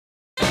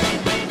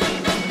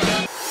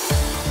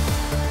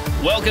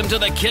Welcome to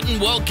the Kitten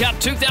World Cup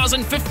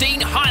 2015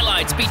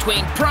 highlights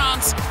between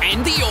Prance and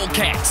the All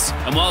Cats.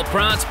 And while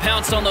Prance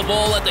pounced on the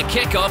ball at the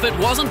kickoff, it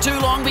wasn't too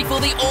long before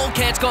the All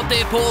Cats got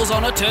their paws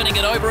on it, turning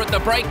it over at the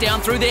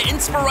breakdown through their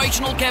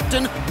inspirational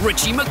captain,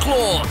 Richie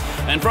McClaw.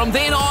 And from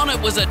then on,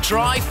 it was a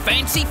dry,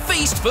 fancy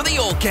feast for the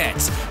All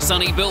Cats.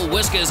 Sonny Bill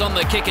Whiskers on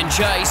the kick and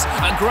chase,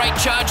 a great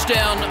charge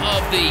down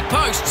of the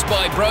posts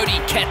by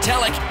Brodie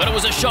Catalick, but it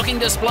was a shocking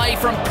display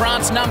from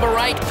Prance number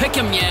 8,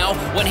 Pickameow,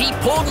 when he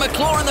pulled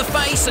McClaw in the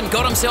face and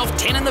got himself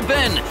 10 in the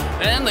bin.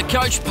 And the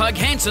coach, Pug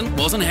Hansen,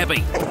 wasn't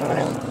happy.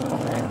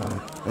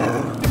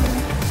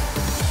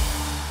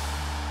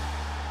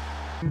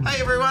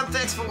 Hey everyone,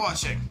 thanks for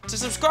watching. To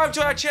subscribe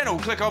to our channel,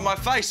 click on my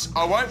face.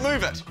 I won't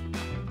move it.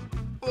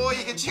 Or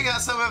you can check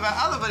out some of our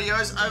other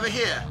videos over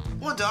here.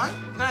 Or don't.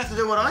 You don't have to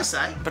do what I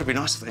say. But it'd be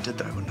nice if they did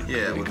though, wouldn't it?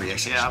 Yeah, it would be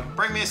actually. Yeah,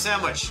 bring me a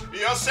sandwich.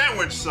 Your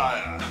sandwich,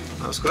 sire.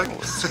 That was quick.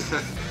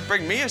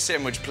 Bring me a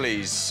sandwich,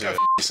 please. Go f***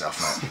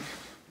 yourself, mate.